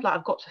to kind of like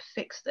I've got to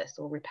fix this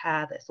or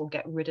repair this or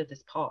get rid of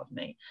this part of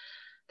me,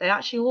 they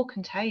actually all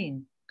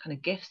contain kind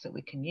of gifts that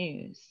we can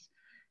use.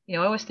 I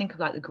always think of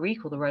like the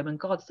Greek or the Roman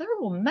gods. They were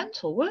all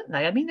mental, weren't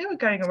they? I mean, they were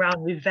going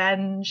around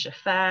revenge,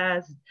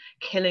 affairs,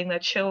 killing their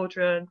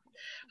children,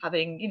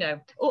 having,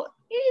 or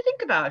you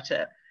think about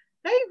it,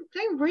 they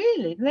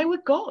were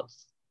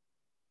gods,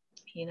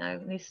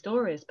 in these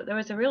stories. But there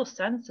was a real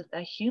sense of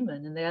they're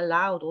human and they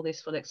allowed all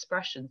these full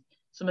expressions.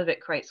 Some of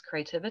it creates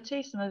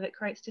creativity, some of it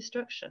creates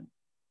destruction,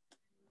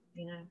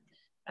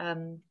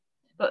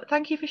 But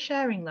thank you for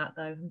sharing that,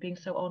 though, and being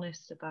so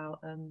honest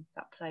about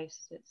that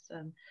place. It's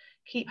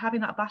keep having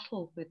that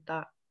battle with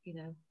that,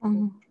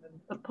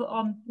 but put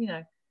on,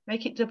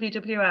 make it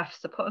WWF,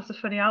 so put us a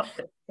funny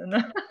outfit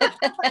and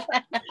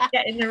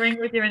get in the ring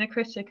with your inner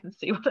critic and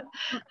see what it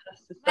has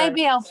to say.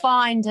 Maybe I'll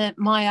find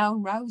my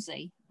own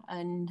Rosie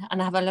and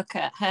have a look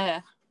at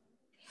her.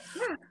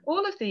 Yeah,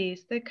 all of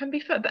these, they can be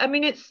fun. But I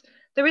mean,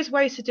 there is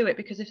ways to do it,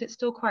 because if it's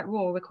still quite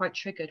raw, we're quite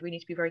triggered, we need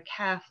to be very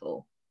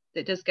careful.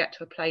 It does get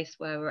to a place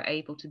where we're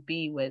able to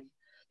be with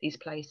these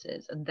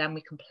places, and then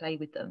we can play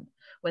with them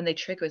when they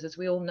trigger us. As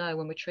we all know,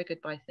 when we're triggered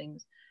by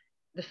things,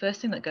 the first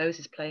thing that goes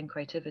is play and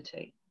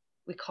creativity.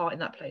 We can't in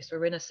that place.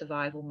 We're in a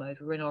survival mode,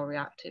 we're in our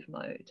reactive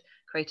mode.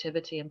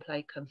 Creativity and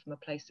play come from a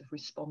place of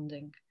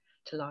responding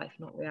to life,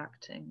 not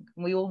reacting.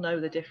 And we all know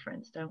the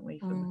difference, don't we,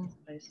 from these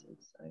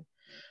places? So,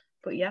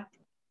 but yeah,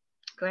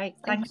 great,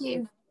 thank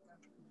you.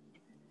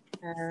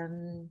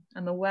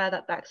 I'm aware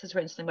that Bex has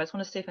written something, but I just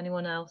want to see if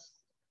anyone else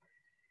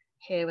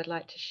here would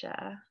like to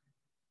share.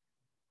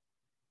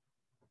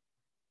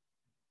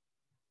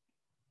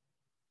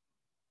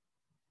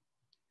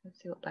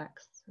 Let's see what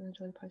Bex.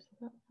 Enjoy the post of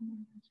that.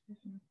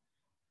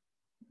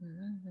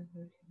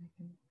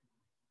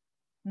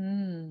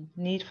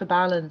 Need for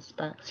balance,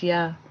 Bex.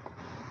 Yeah,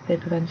 they're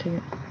preventing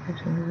it.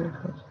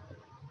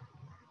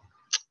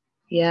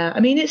 Yeah, I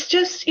mean, it's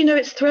just,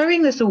 it's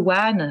throwing this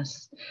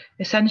awareness,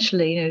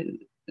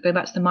 essentially, going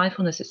back to the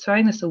mindfulness, it's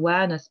throwing this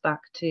awareness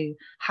back to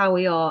how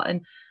we are.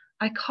 And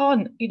I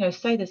can't,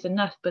 say this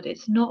enough, but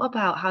it's not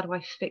about how do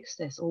I fix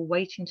this or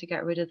waiting to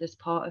get rid of this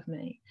part of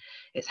me.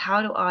 It's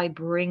how do I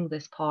bring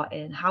this part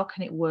in? How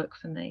can it work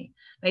for me?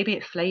 Maybe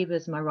it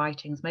flavors my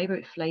writings. Maybe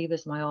it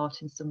flavors my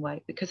art in some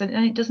way, because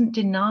and it doesn't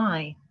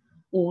deny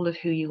all of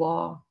who you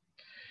are.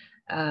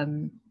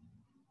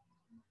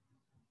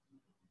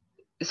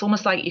 It's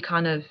almost like you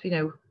kind of,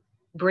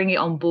 bring it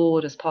on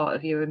board as part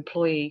of your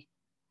employee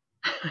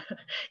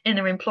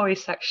inner employee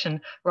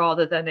section,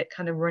 rather than it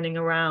kind of running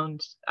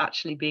around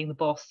actually being the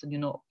boss and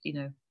you're not,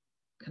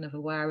 kind of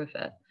aware of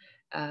it.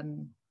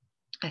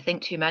 I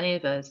think too many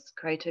of us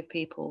creative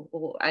people,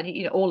 or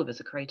any, all of us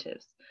are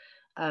creatives,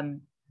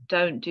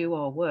 don't do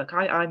our work.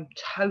 I'm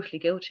totally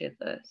guilty of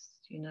this,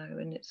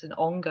 and it's an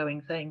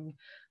ongoing thing.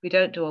 We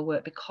don't do our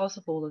work because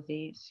of all of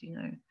these,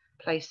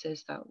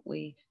 places that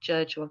we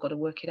judge, or I've got to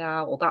work it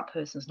out, or that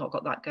person's not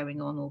got that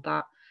going on, or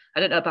that. I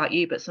don't know about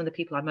you, but some of the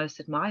people I most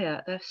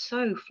admire, they're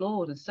so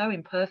flawed and so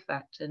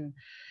imperfect, and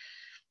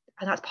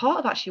that's part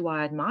of actually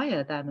why I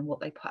admire them and what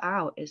they put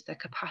out, is their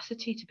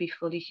capacity to be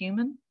fully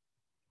human.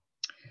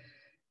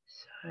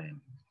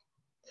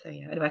 So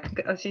yeah, anyway,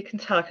 as you can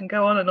tell, I can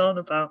go on and on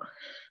about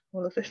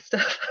all of this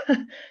stuff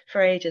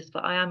for ages,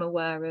 but I am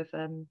aware of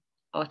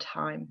our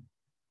time.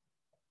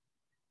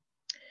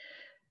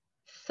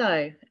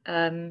 So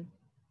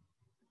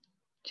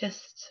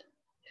just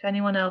if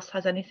anyone else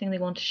has anything they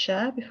want to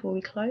share before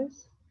we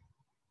close.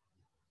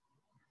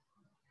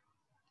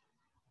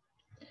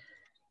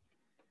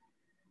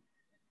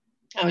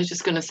 I was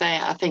just going to say,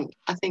 I think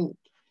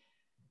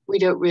we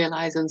don't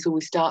realise until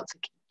we start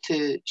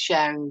to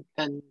share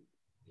and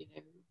you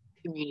know,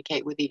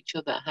 communicate with each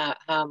other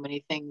how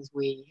many things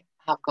we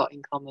have got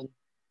in common.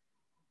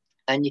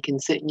 And you can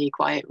sit in your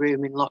quiet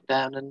room in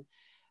lockdown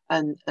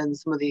and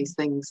some of these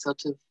things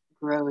sort of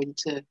grow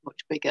into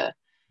much bigger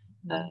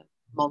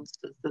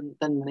monsters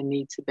than they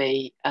need to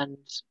be. And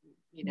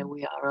you know,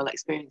 we are all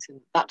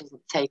experiencing that.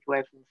 Doesn't take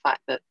away from the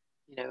fact that,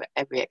 you know,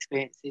 every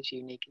experience is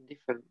unique and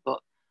different, but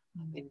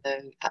I think though,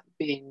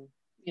 being,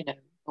 you know,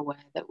 aware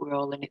that we're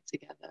all in it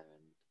together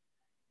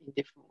and in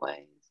different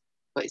ways.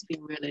 But it's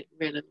been really,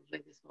 really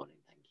lovely this morning.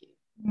 Thank you.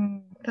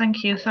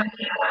 Thank you for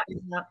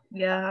that.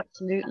 Yeah,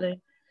 absolutely.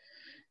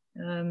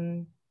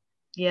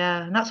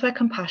 Yeah, and that's where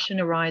compassion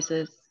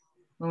arises,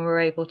 when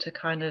we're able to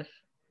kind of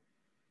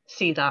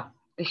see that,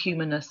 the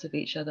humanness of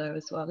each other,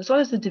 as well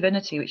as the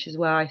divinity, which is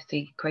where I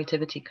see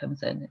creativity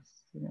comes in.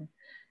 It's, you know,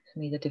 for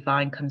me, the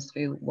divine comes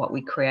through what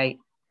we create.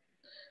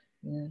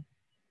 Yeah.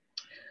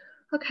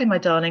 Okay, my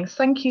darlings,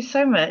 thank you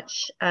so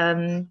much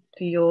for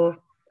your.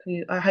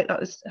 I hope that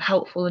was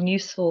helpful and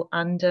useful.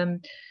 And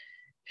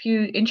if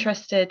you're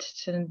interested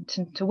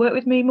to work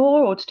with me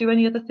more or to do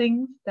any other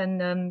things,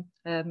 then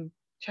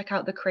check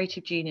out The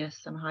Creative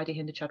Genius. I'm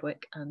Heidi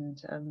Chadwick, and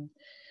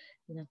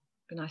you know, it'd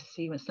be nice to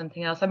see you with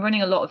something else. I'm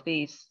running a lot of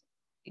these.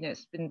 You know,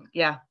 it's been,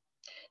 yeah,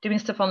 doing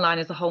stuff online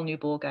is a whole new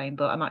ball game,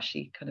 but I'm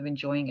actually kind of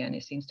enjoying it, and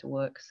it seems to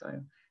work.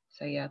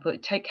 So yeah,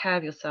 but take care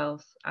of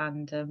yourselves,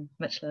 and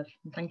much love,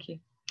 and thank you.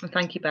 And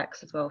thank you,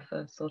 Bex, as well,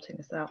 for sorting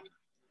this out.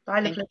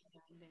 Bye, lovely.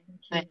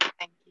 Thank you.